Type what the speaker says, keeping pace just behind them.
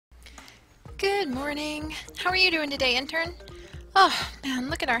Good morning. How are you doing today, intern? Oh, man,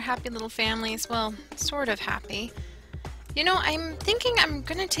 look at our happy little families. Well, sort of happy. You know, I'm thinking I'm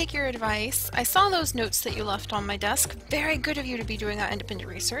gonna take your advice. I saw those notes that you left on my desk. Very good of you to be doing that independent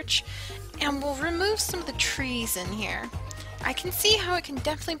research. And we'll remove some of the trees in here. I can see how it can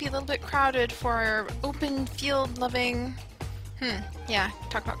definitely be a little bit crowded for our open field loving... yeah,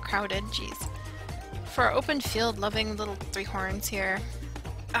 talk about crowded, jeez. For our open field loving little three horns here.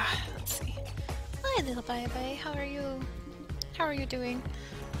 Let's see. Hi, little bye-bye. How are you? How are you doing?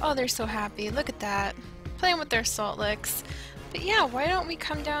 Oh, they're so happy. Look at that. Playing with their salt licks. But yeah, why don't we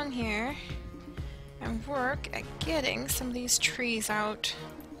come down here and work at getting some of these trees out.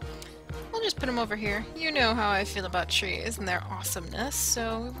 I'll just put them over here. You know how I feel about trees and their awesomeness,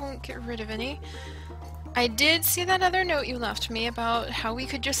 so we won't get rid of any. I did see that other note you left me about how we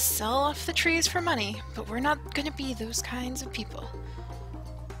could just sell off the trees for money, but we're not gonna be those kinds of people.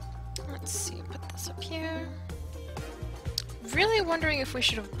 Let's see, put this up here. Really wondering if we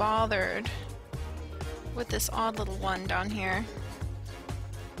should have bothered with this odd little one down here.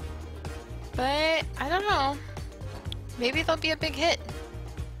 But, I don't know. Maybe they'll be a big hit.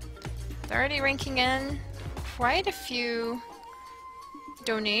 They're already ranking in quite a few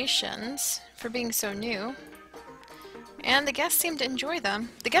donations for being so new. And the guests seem to enjoy them.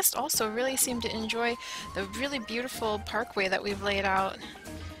 The guests also really seem to enjoy the really beautiful parkway that we've laid out.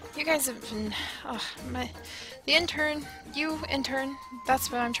 You guys have been... the intern, that's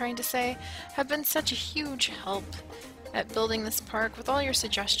what I'm trying to say, have been such a huge help at building this park with all your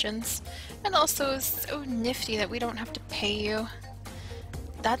suggestions. And also it's so nifty that we don't have to pay you.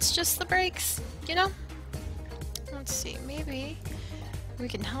 That's just the breaks, you know? Let's see, maybe we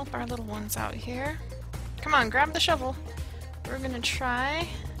can help our little ones out here. Come on, grab the shovel. We're gonna try.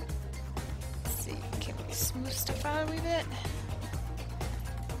 Let's see, can we smooth stuff out a wee bit?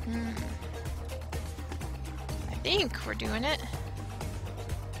 I think we're doing it.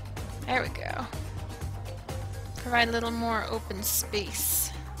 There we go. Provide a little more open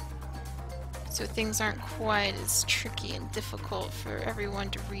space so things aren't quite as tricky and difficult for everyone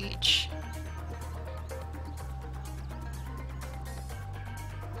to reach.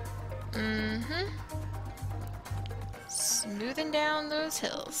 Smoothing down those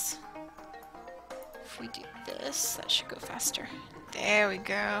hills. If we do this, that should go faster. There we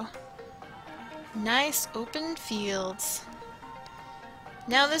go. Nice open fields.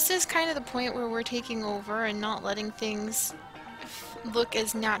 Now this is kind of the point where we're taking over and not letting things look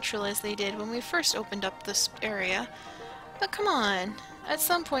as natural as they did when we first opened up this area. But come on, at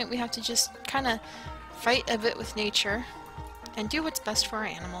some point we have to just kind of fight a bit with nature and do what's best for our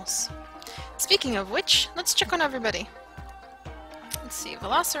animals. Speaking of which, let's check on everybody. Let's see,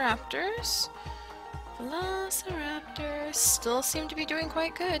 Velociraptors. Velociraptors still seem to be doing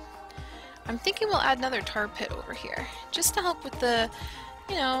quite good. I'm thinking we'll add another tar pit over here, just to help with the,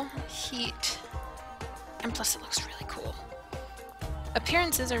 you know, heat. And plus it looks really cool.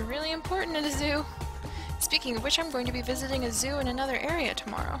 Appearances are really important in a zoo. Speaking of which, I'm going to be visiting a zoo in another area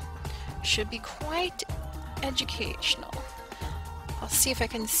tomorrow. Should be quite educational. I'll see if I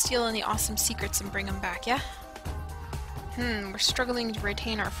can steal any awesome secrets and bring them back, yeah? We're struggling to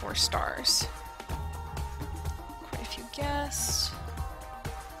retain our 4 stars. Quite a few guests.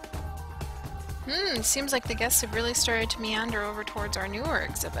 Seems like the guests have really started to meander over towards our newer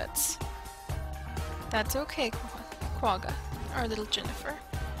exhibits. That's okay, Quagga, our little Jennifer.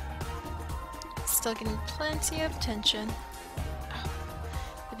 Still getting plenty of attention. Oh,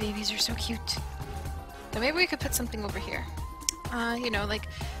 the babies are so cute. But maybe we could put something over here. You know, like,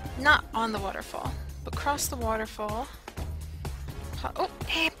 not on the waterfall, but across the waterfall. Oh,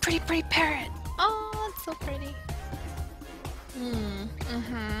 hey, pretty parrot! Oh, it's so pretty.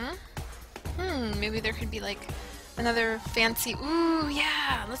 Maybe there could be like another fancy... Ooh,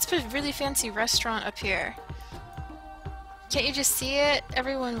 yeah! Let's put a really fancy restaurant up here. Can't you just see it?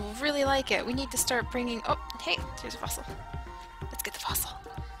 Everyone will really like it. We need to start bringing... Oh, hey, there's a fossil. Let's get the fossil.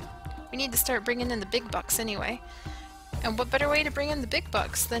 We need to start bringing in the big bucks anyway. And what better way to bring in the big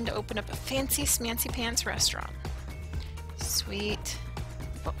bucks than to open up a fancy smancy pants restaurant? Sweet.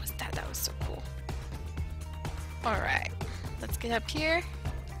 What was that? That was so cool. Alright, let's get up here.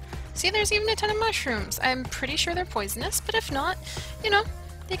 See, there's even a ton of mushrooms. I'm pretty sure they're poisonous, but if not, you know,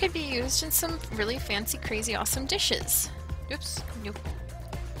 they could be used in some really fancy, crazy, awesome dishes. Oops, nope.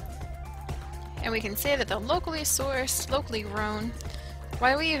 And we can say that they're locally sourced, locally grown.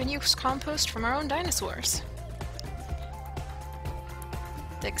 Why we even use compost from our own dinosaurs?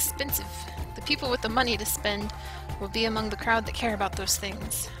 The people with the money to spend will be among the crowd that care about those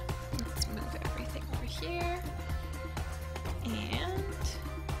things. Let's move everything over here. And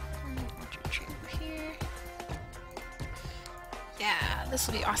Yeah, this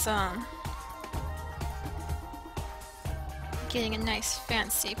will be awesome. Getting a nice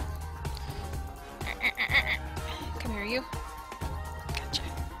fancy... Come here, you. Gotcha.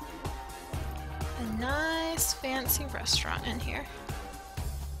 A nice fancy restaurant in here.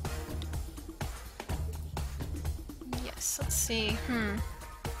 Yes, let's see.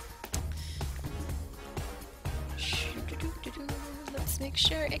 Let's make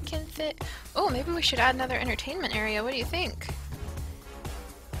sure it can fit. Oh, maybe we should add another entertainment area. What do you think?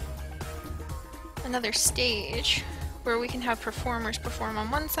 Another stage where we can have performers perform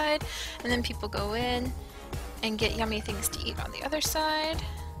on one side and then people go in and get yummy things to eat on the other side.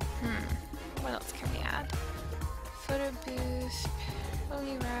 What else can we add? Photo booth,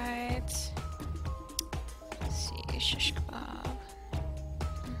 pony rides. Let's see, shish kebab.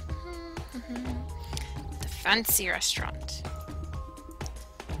 The fancy restaurant.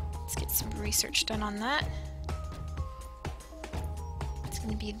 Let's get some research done on that. It's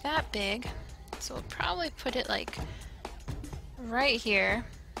gonna be that big, so we'll probably put it like right here.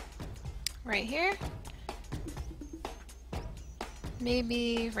 Right here.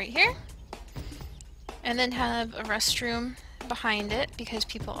 Maybe right here. And then have a restroom behind it because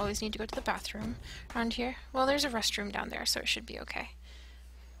people always need to go to the bathroom around here. Well, there's a restroom down there, so it should be okay.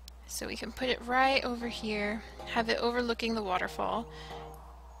 So we can put it right over here, have it overlooking the waterfall,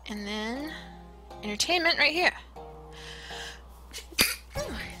 and then entertainment right here.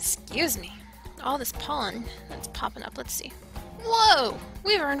 Excuse me. All this pollen that's popping up. Let's see. Whoa!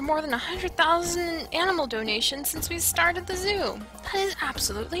 We've earned more than 100,000 animal donations since we started the zoo. That is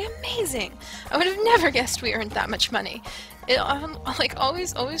absolutely amazing. I would have never guessed we earned that much money. It like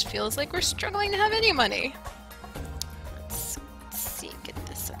always feels like we're struggling to have any money. Let's see, get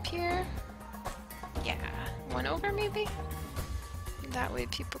this up here. Yeah, one over maybe? That way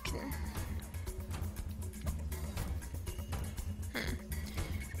people can...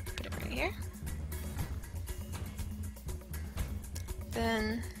 Put it right here.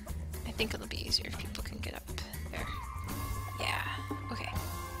 Then I think it'll be easier if people can get up there. Yeah, okay.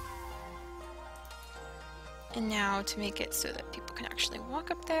 And now to make it so that people can actually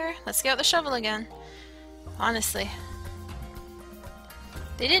walk up there, let's get out the shovel again. Honestly.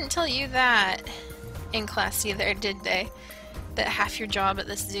 They didn't tell you that in class either, did they? That half your job at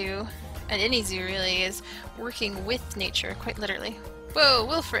this zoo, at any zoo really, is working with nature, quite literally. Whoa,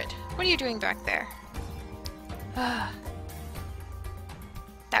 Wilfred, what are you doing back there?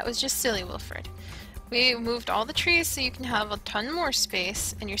 That was just silly, Wilfred. We moved all the trees so you can have a ton more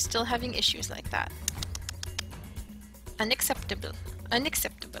space, and you're still having issues like that. Unacceptable.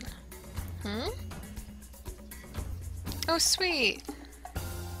 Unacceptable. Oh, sweet.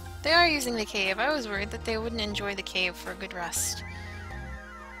 They are using the cave. I was worried that they wouldn't enjoy the cave for a good rest.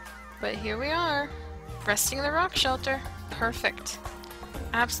 But here we are, resting in the rock shelter. Perfect.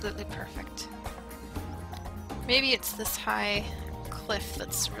 Absolutely perfect. Maybe it's this high cliff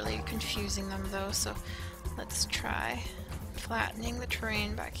that's really confusing them though, so let's try flattening the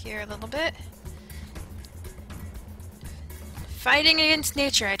terrain back here a little bit. Fighting against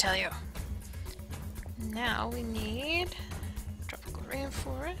nature, I tell you. Now we need tropical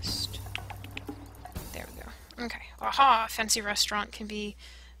rainforest. There we go. Okay. Aha! Fancy restaurant can be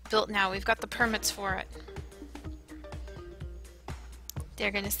built now. We've got the permits for it.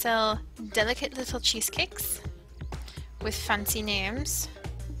 They're gonna sell delicate little cheesecakes with fancy names.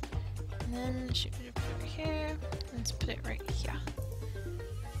 And then should we put it over here? Let's put it right here.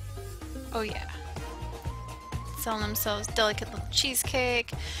 Oh yeah. Selling themselves delicate little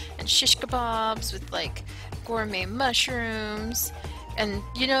cheesecake and shish kebabs with like gourmet mushrooms. And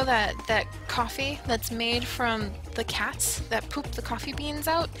you know that coffee that's made from the cats that poop the coffee beans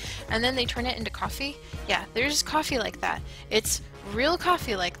out and then they turn it into coffee? Yeah, there's coffee like that. It's real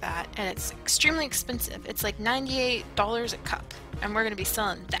coffee like that, and it's extremely expensive. It's like $98 a cup, and we're going to be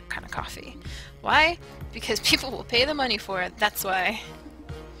selling that kind of coffee. Why? Because people will pay the money for it, that's why.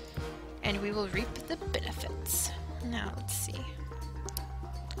 And we will reap the benefits. Now, let's see.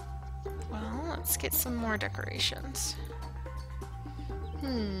 Well, let's get some more decorations.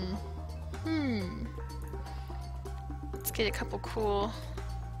 Let's get a couple cool...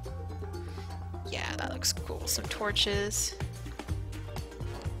 Yeah, that looks cool. Some torches.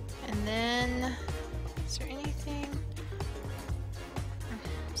 And then, is there anything?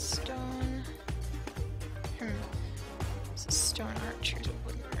 Stone. It's a stone arch. Here's a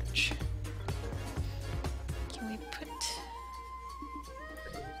wooden arch. Can we put,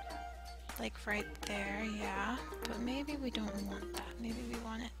 like right there? Yeah, but maybe we don't want that. Maybe we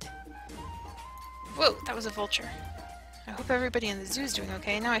want it. Whoa, that was a vulture. I hope everybody in the zoo is doing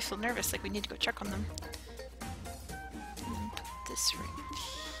okay. Now I feel nervous, like we need to go check on them. And then put this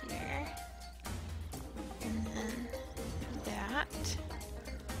right here. And then that.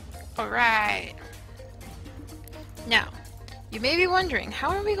 Alright. Now, you may be wondering, how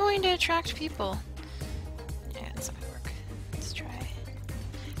are we going to attract people? Yeah, it's not gonna work. Let's try.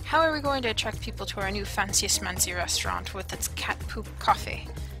 How are we going to attract people to our new fancy schmancy restaurant with its cat poop coffee?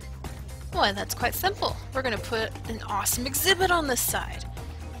 Well, that's quite simple. We're gonna put an awesome exhibit on this side.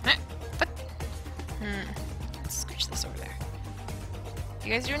 But, let's scooch this over there.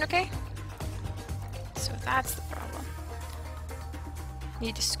 You guys doing okay? So that's the problem.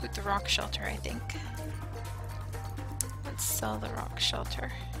 Need to scoot the rock shelter, I think. Let's sell the rock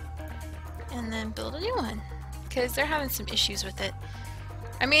shelter. And then build a new one. Because they're having some issues with it.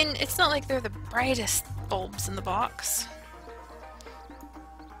 I mean, it's not like they're the brightest bulbs in the box.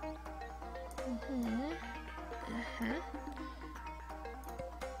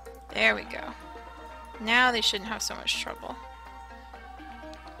 There we go. Now they shouldn't have so much trouble.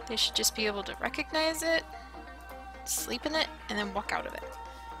 They should just be able to recognize it, sleep in it, and then walk out of it.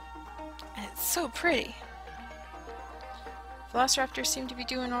 And it's so pretty. Velociraptors seem to be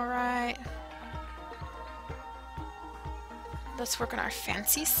doing alright. Let's work on our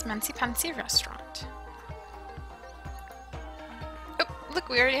fancy, smancy, pancy restaurant. Oh, look,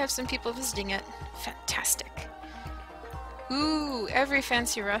 we already have some people visiting it. Fantastic. Ooh, every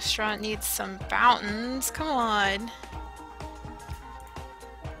fancy restaurant needs some fountains. Come on.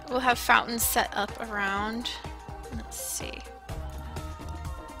 We'll have fountains set up around. Let's see.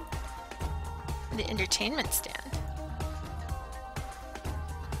 The entertainment stand.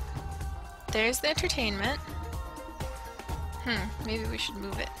 There's the entertainment. Maybe we should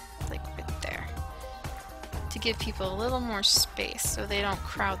move it, like, right there. To give people a little more space so they don't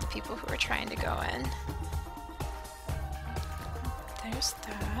crowd the people who are trying to go in. There's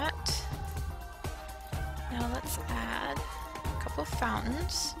that. Now let's add a couple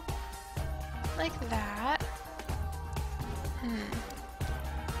fountains. Like that.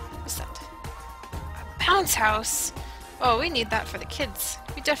 What's that? A bounce house! Oh, we need that for the kids.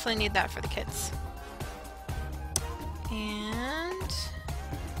 We definitely need that for the kids. And...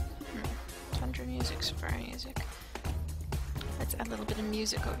 Tundra music, safari music. Let's add a little bit of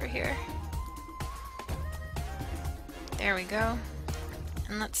music over here. There we go.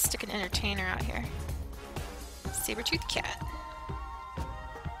 And let's stick an entertainer out here. Saber-toothed cat.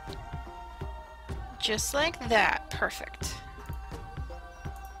 Just like that. Perfect.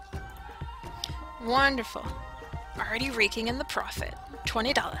 Wonderful. Already raking in the profit.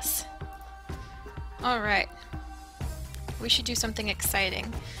 $20. Alright. We should do something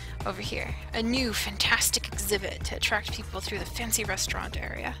exciting over here. A new fantastic exhibit to attract people through the fancy restaurant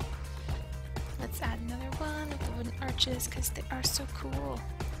area. Let's add another one with the wooden arches because they are so cool.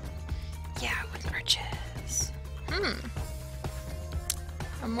 Yeah, wooden arches.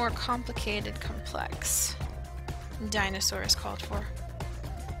 A more complicated, complex dinosaur is called for.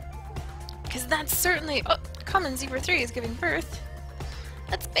 Because that's certainly... Oh, common zebra 3 is giving birth.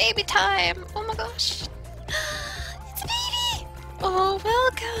 That's baby time! Oh my gosh! It's a baby! Oh,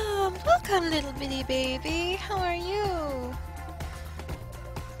 welcome! Welcome, little bitty baby! How are you?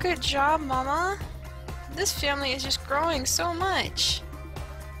 Good job, Mama! This family is just growing so much!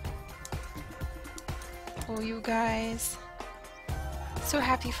 Oh, you guys. So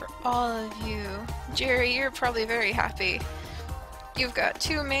happy for all of you. Jerry, you're probably very happy. You've got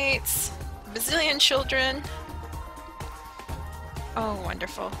 2 mates, a bazillion children. Oh,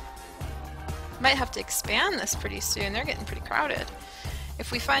 wonderful. Might have to expand this pretty soon. They're getting pretty crowded.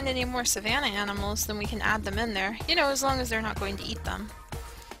 If we find any more savanna animals, then we can add them in there. You know, as long as they're not going to eat them.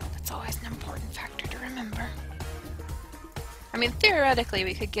 That's always an important factor to remember. I mean, theoretically,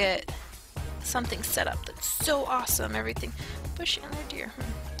 we could get something set up that's so awesome, everything... Bush antler deer.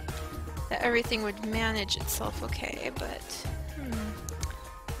 That everything would manage itself okay, but...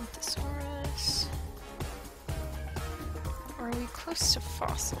 Dinosaurus... Or are we close to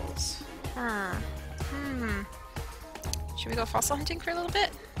fossils? Should we go fossil hunting for a little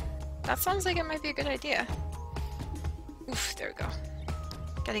bit? That sounds like it might be a good idea. Oof, there we go.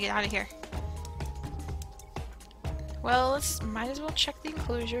 Gotta get out of here. Well, might as well check the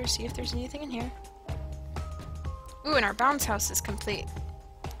enclosure, see if there's anything in here. Ooh, and our bounce house is complete.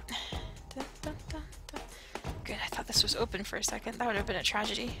 Dun, dun, dun, dun. Good, I thought this was open for a second. That would have been a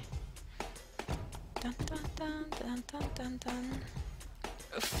tragedy. Dun, dun, dun, dun, dun, dun, dun.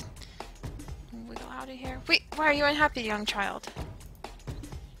 Oof. Wiggle out of here. Wait, why are you unhappy, young child?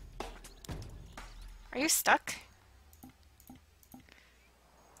 Are you stuck?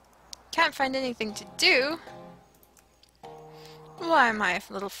 Can't find anything to do? Why, my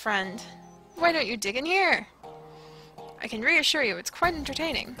little friend, why don't you dig in here? I can reassure you, it's quite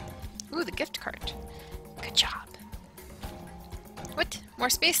entertaining. Ooh, the gift card. Good job. What? More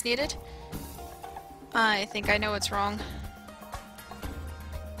space needed? I think I know what's wrong.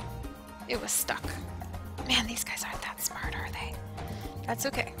 It was stuck. Man, these guys aren't that smart, are they? That's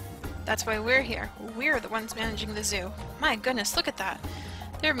okay. That's why we're here. We're the ones managing the zoo. My goodness, look at that.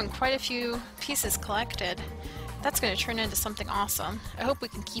 There have been quite a few pieces collected. That's going to turn into something awesome. I hope we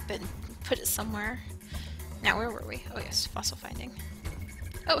can keep it and put it somewhere. Now, where were we? Oh yes, fossil finding.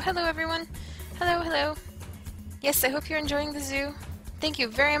 Oh, hello everyone. Hello, hello. Yes, I hope you're enjoying the zoo. Thank you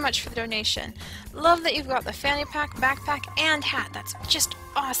very much for the donation. Love that you've got the fanny pack, backpack, and hat. That's just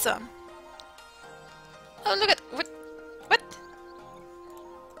awesome. Oh, look at... What? What?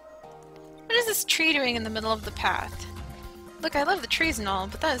 What is this tree doing in the middle of the path? Look, I love the trees and all,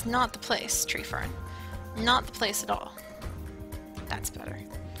 but that is not the place, tree fern. Not the place at all. That's better.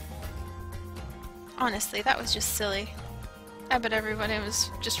 Honestly, that was just silly. I bet everybody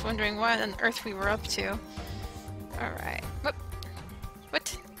was just wondering what on earth we were up to. Alright. Whoop.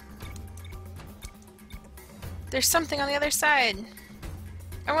 What? There's something on the other side.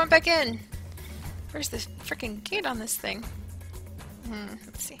 I went back in. Where's the freaking gate on this thing?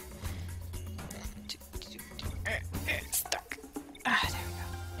 Let's see. It's stuck. Ah, there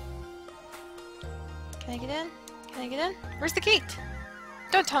we go. Can I get in? Can I get in? Where's the gate?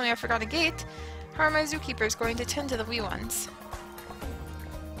 Don't tell me I forgot a gate. How are my zookeepers going to tend to the wee ones?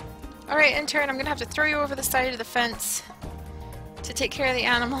 Alright, intern, I'm gonna have to throw you over the side of the fence to take care of the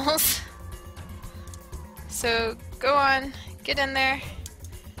animals. So, go on, get in there,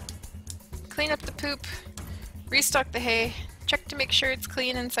 clean up the poop, restock the hay, check to make sure it's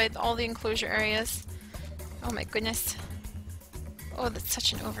clean inside all the enclosure areas. Oh my goodness. Oh, that's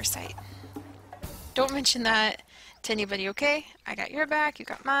such an oversight. Don't mention that to anybody, okay? I got your back, you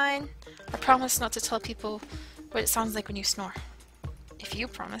got mine. I promise not to tell people what it sounds like when you snore. If you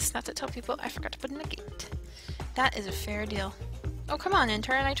promise not to tell people I forgot to put in a gate. That is a fair deal. Oh, come on,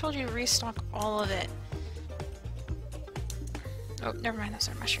 intern. I told you to restock all of it. Oh, never mind. Those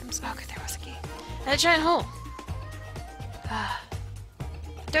are mushrooms. Oh, good. There was a gate. And a giant hole. Ah.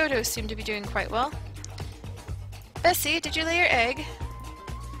 Dodos seem to be doing quite well. Bessie, did you lay your egg?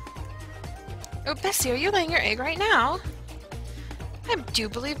 Oh, Bessie, are you laying your egg right now? I do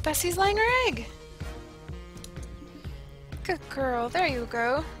believe Bessie's laying her egg. Good girl, there you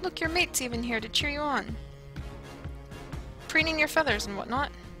go. Look, your mate's even here to cheer you on. Preening your feathers and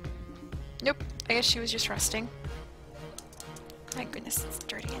whatnot. Nope, I guess she was just resting. My goodness, it's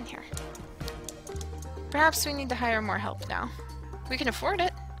dirty in here. Perhaps we need to hire more help now. We can afford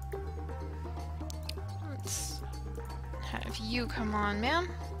it. Let's have you come on, ma'am.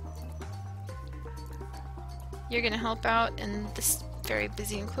 You're gonna help out in this very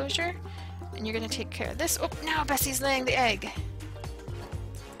busy enclosure, and you're gonna take care of this. Oh, now Bessie's laying the egg.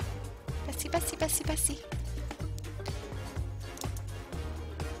 Bessie, Bessie, Bessie, Bessie.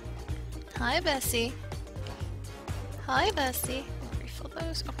 Hi, Bessie. Hi, Bessie. Refill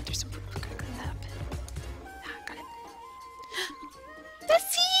those. Oh, there's some poop. We're gonna clean that up. Ah, got it.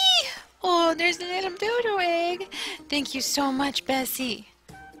 Bessie! Oh, there's a little dodo egg. Thank you so much, Bessie.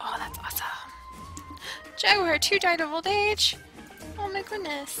 Oh, that's awesome. Jaguar 2 died of old age. Oh my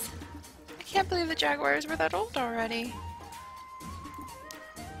goodness. I can't believe the jaguars were that old already.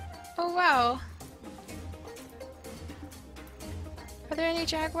 Oh wow. Are there any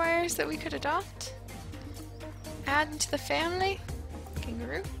jaguars that we could adopt? Add to the family?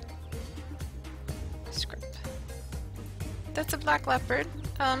 Kangaroo? Script. That's a black leopard.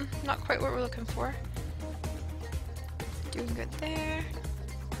 Not quite what we're looking for. Doing good there.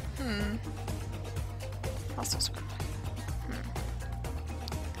 Also script.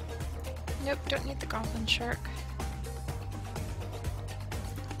 Nope, don't need the goblin shark.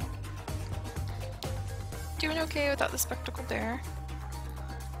 Doing okay without the spectacled bear.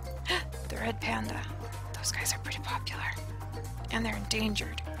 The red panda. Those guys are pretty popular. And they're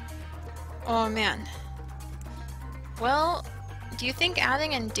endangered. Oh man. Well, do you think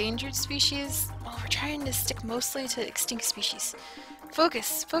adding endangered species... Well, we're trying to stick mostly to extinct species.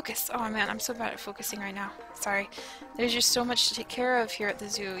 Focus! Focus! Oh man, I'm so bad at focusing right now. Sorry. There's just so much to take care of here at the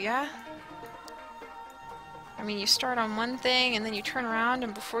zoo, yeah? I mean, you start on one thing, and then you turn around,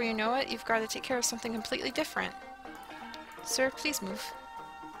 and before you know it, you've got to take care of something completely different. Sir, please move.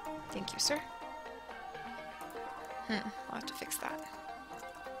 Thank you, sir. I'll have to fix that.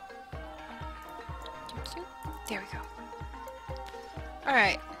 There we go.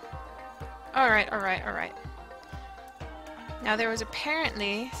 Alright. Alright, alright, alright. Now, there was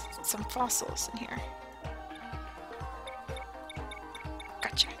apparently some fossils in here.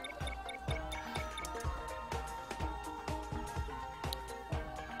 Gotcha.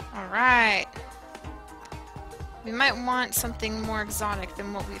 Alright. We might want something more exotic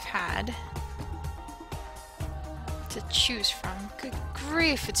than what we've had to choose from. Good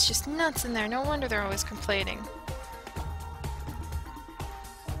grief, it's just nuts in there. No wonder they're always complaining.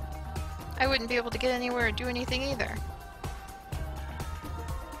 I wouldn't be able to get anywhere or do anything either.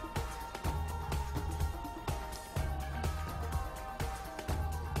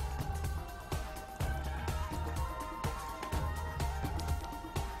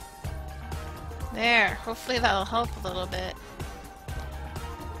 There, hopefully that'll help a little bit.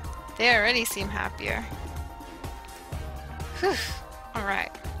 They already seem happier. Whew.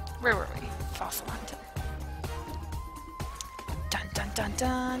 Alright, where were we? Fossil hunting. Dun dun dun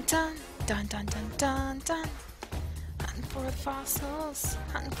dun dun dun dun dun dun dun. Hunting for the fossils.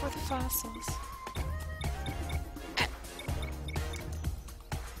 Hunting for the fossils.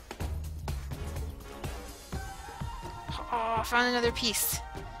 Oh, I found another piece.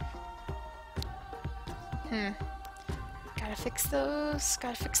 Gotta fix those.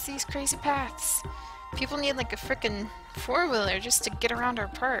 Gotta fix these crazy paths. People need like a frickin' four-wheeler just to get around our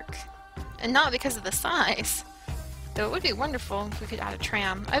park. And not because of the size. Though it would be wonderful if we could add a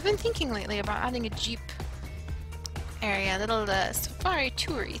tram. I've been thinking lately about adding a Jeep area, a little safari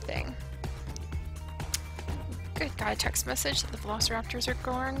toury thing. Good, got a text message that the velociraptors are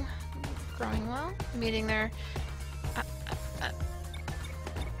growing well, meeting their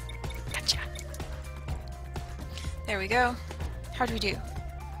gotcha. There we go. How do we do?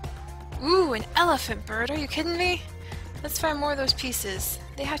 Ooh, an elephant bird, are you kidding me? Let's find more of those pieces.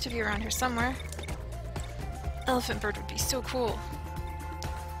 They have to be around here somewhere. Elephant bird would be so cool.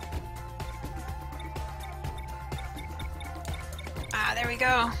 Ah, there we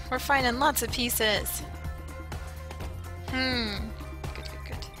go. We're finding lots of pieces. Good, good,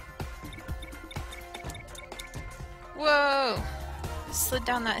 good. Whoa! Slid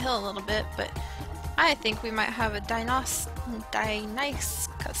down that hill a little bit, but I think we might have a Dinosaur.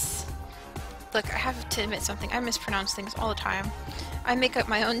 Look, I have to admit something. I mispronounce things all the time. I make up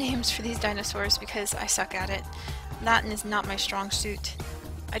my own names for these dinosaurs because I suck at it. Latin is not my strong suit.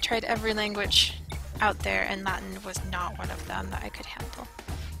 I tried every language out there and Latin was not one of them that I could handle.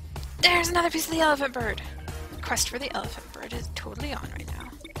 There's another piece of the elephant bird! Quest for the elephant bird is totally on right now.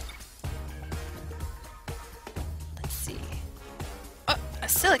 Let's see. Oh, a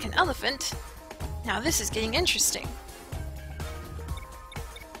silicon elephant? Now this is getting interesting.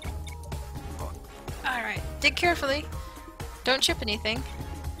 Alright, dig carefully. Don't chip anything.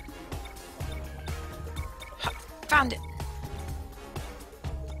 Ha, found it!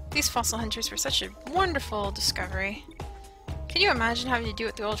 These fossil hunters were such a wonderful discovery. Can you imagine having to do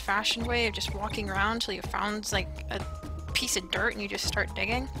it the old-fashioned way of just walking around until you found like a piece of dirt and you just start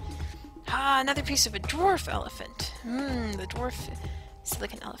digging? Ah, another piece of a dwarf elephant. The dwarf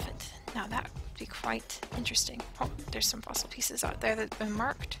silicon elephant. Now that would be quite interesting. Oh, there's some fossil pieces out there that have been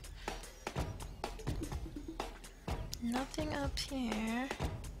marked. Nothing up here.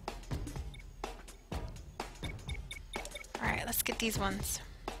 Alright, let's get these ones.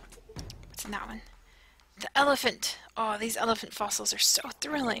 What's in that one? The elephant! Oh, these elephant fossils are so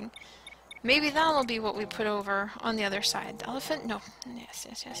thrilling. Maybe that'll be what we put over on the other side. The elephant? No. Yes,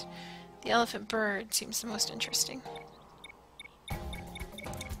 yes, yes. The elephant bird seems the most interesting.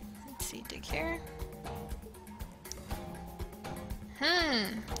 Let's see, dig here.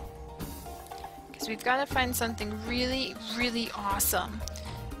 Because we've got to find something really, really awesome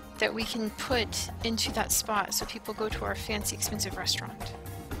that we can put into that spot so people go to our fancy, expensive restaurant.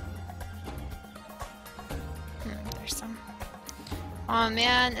 There's some. Oh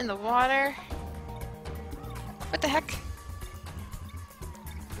man, in the water. What the heck?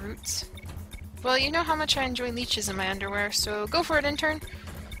 Roots. Well, you know how much I enjoy leeches in my underwear, so go for it, intern.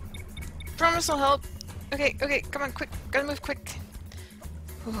 Promise I'll help. Okay, okay, come on, quick. Gotta move quick.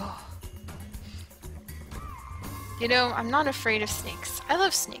 You know, I'm not afraid of snakes. I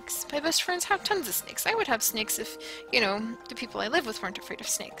love snakes. My best friends have tons of snakes. I would have snakes if, you know, the people I live with weren't afraid of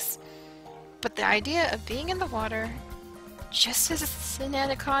snakes. But the idea of being in the water, just as an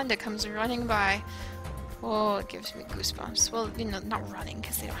anaconda comes running by, oh, it gives me goosebumps. Well, you know, not running,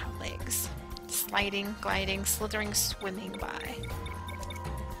 because they don't have legs. Sliding, gliding, slithering, swimming by.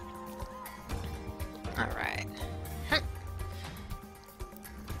 Alright.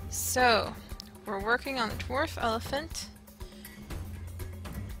 So, we're working on the dwarf elephant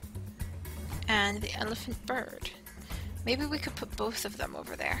and the elephant bird. Maybe we could put both of them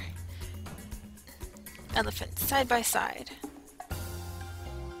over there. Elephant, side by side.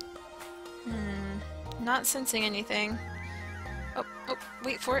 Not sensing anything. Oh,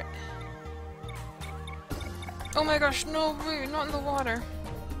 wait for it. Oh my gosh, no, wait, not in the water.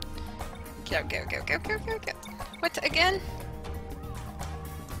 Get out, get out, get out, get out, get out, get out, get out. What, again?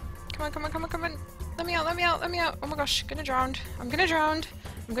 Come on, come on, come on, come on. Let me out, let me out, let me out. Oh my gosh, gonna drown. I'm gonna drown.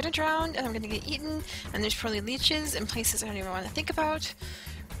 I'm gonna drown, and I'm gonna get eaten, and there's probably leeches in places I don't even want to think about.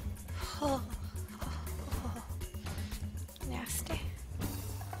 Oh. Nasty.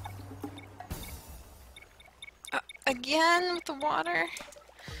 Again with the water?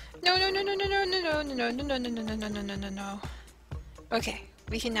 No, no, no, no, no, no, no, no, no, no, no, no, no, no, no, no, no, no. Okay,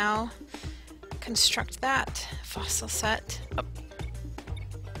 we can now construct that fossil set. Oh.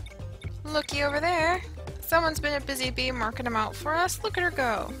 Looky over there. Someone's been a busy bee marking them out for us. Look at her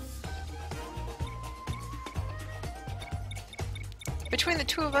go. Between the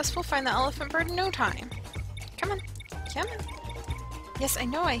two of us, we'll find the elephant bird in no time. Come on. Come on. Yes, I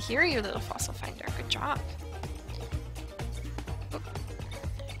know I hear you, little fossil finder. Good job. Oop.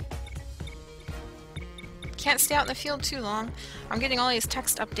 Can't stay out in the field too long. I'm getting all these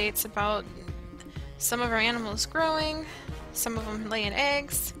text updates about some of our animals growing, some of them laying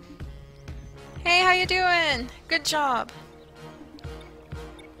eggs. Hey, how you doing? Good job.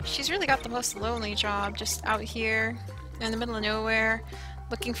 She's really got the most lonely job, just out here in the middle of nowhere,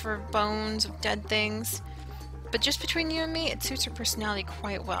 looking for bones of dead things. But just between you and me, it suits her personality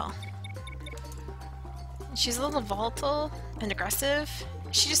quite well. She's a little volatile and aggressive.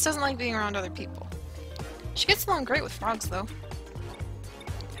 She just doesn't like being around other people. She gets along great with frogs, though.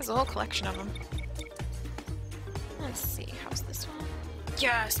 Has a whole collection of them. Let's see, how's this one?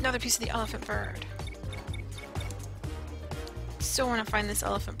 Yes, another piece of the elephant bird. So want to find this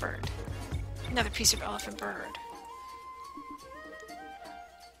elephant bird. Another piece of elephant bird.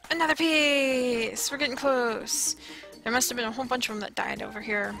 Another piece! We're getting close. There must have been a whole bunch of them that died over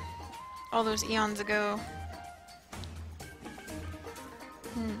here all those eons ago.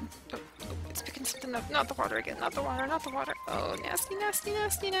 Oh, it's picking something up. Not the water again. Not the water. Not the water. Oh, nasty, nasty,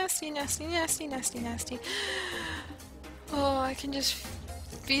 nasty, nasty, nasty, nasty, nasty, nasty. Oh, I can just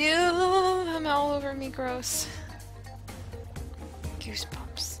feel them all over me. Gross.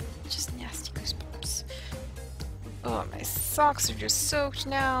 Goosebumps. Just nasty goosebumps. Oh, my socks are just soaked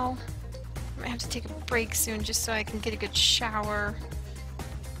now. I might have to take a break soon just so I can get a good shower.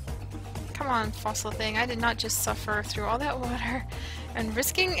 Come on, fossil thing. I did not just suffer through all that water and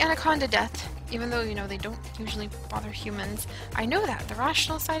risking anaconda death, even though, you know, they don't usually bother humans. I know that. The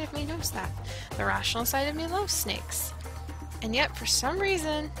rational side of me knows that. The rational side of me loves snakes. And yet, for some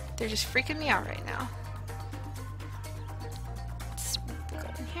reason, they're just freaking me out right now. Let's go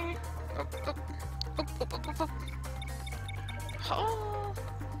in here. Oh, oh, oh, oh, oh, oh, oh. Oh.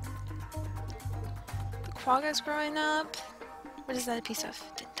 The quagga's growing up. What is that a piece of?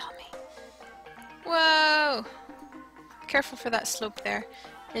 Didn't tell me. Whoa! Careful for that slope there.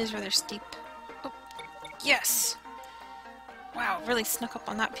 It is rather steep. Oh, yes! Wow, really snuck up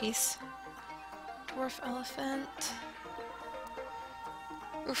on that piece. Dwarf elephant.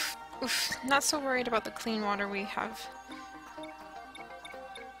 Oof, oof. Not so worried about the clean water we have.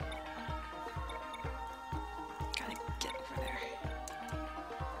 Gotta get over there.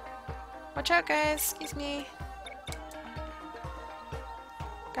 Watch out, guys! Excuse me.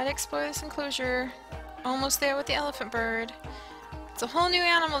 Gotta explore this enclosure. Almost there with the elephant bird. It's a whole new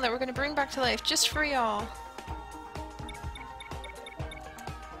animal that we're gonna bring back to life just for y'all.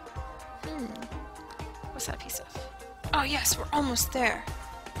 What's that piece of? Oh yes, we're almost there.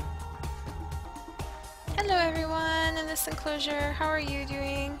 Hello everyone in this enclosure. How are you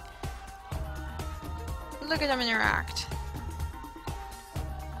doing? Look at them interact.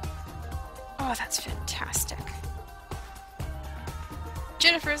 Oh, that's fantastic.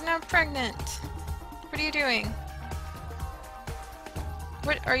 Jennifer is now pregnant. What are you doing?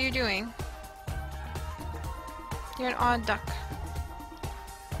 What are you doing? You're an odd duck.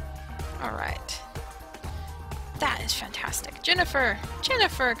 Alright. That is fantastic. Jennifer!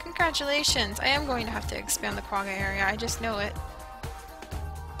 Jennifer! Congratulations! I am going to have to expand the quagga area. I just know it.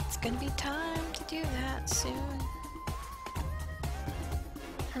 It's gonna be time to do that soon.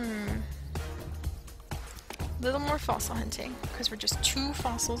 A little more fossil hunting, because we're just 2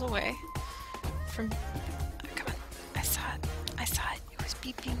 fossils away from... Oh, come on. I saw it. I saw it. It was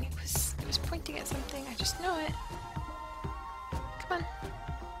beeping. It was pointing at something. I just know it. Come on.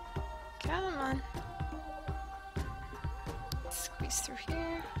 Come on. Squeeze through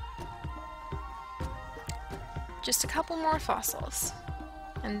here. Just a couple more fossils.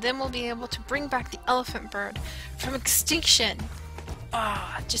 And then we'll be able to bring back the elephant bird from extinction.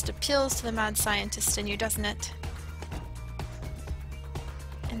 Ah, it just appeals to the mad scientist in you, doesn't it?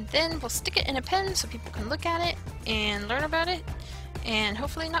 And then we'll stick it in a pen so people can look at it and learn about it and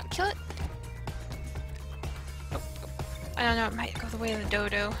hopefully not kill it. Oh, oh. I don't know, it might go the way of the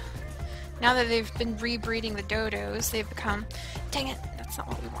dodo. Now that they've been rebreeding the dodos, they've become... Dang it! That's not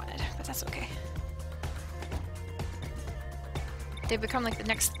what we wanted, but that's okay. They've become like the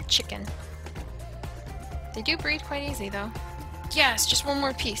next chicken. They do breed quite easy, though. Yes! Just one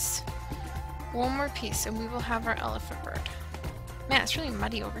more piece. One more piece, and we will have our elephant bird. Man, it's really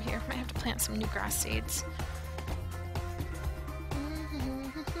muddy over here. Might have to plant some new grass seeds.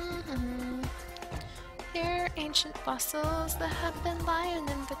 Here are ancient fossils that have been lying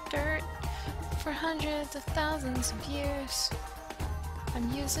in the dirt for hundreds of thousands of years.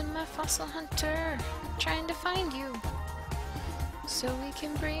 I'm using my fossil hunter, trying to find you, so we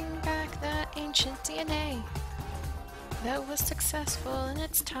can bring back that ancient DNA that was successful in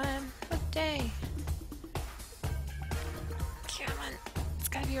its time of day. Come on, it's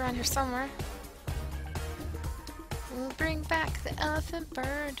gotta be around here somewhere. We'll bring back the elephant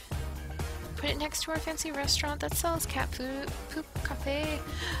bird. Put it next to our fancy restaurant that sells cat food, poop cafe.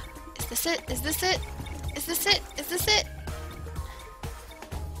 Is this it? Is this it? Is this it? Is this it?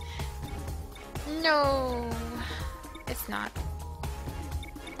 No, it's not.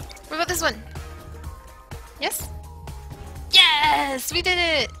 What about this one? Yes? Yes! We did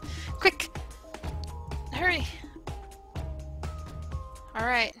it! Quick! Hurry!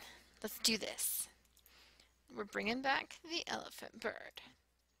 Alright, let's do this. We're bringing back the elephant bird.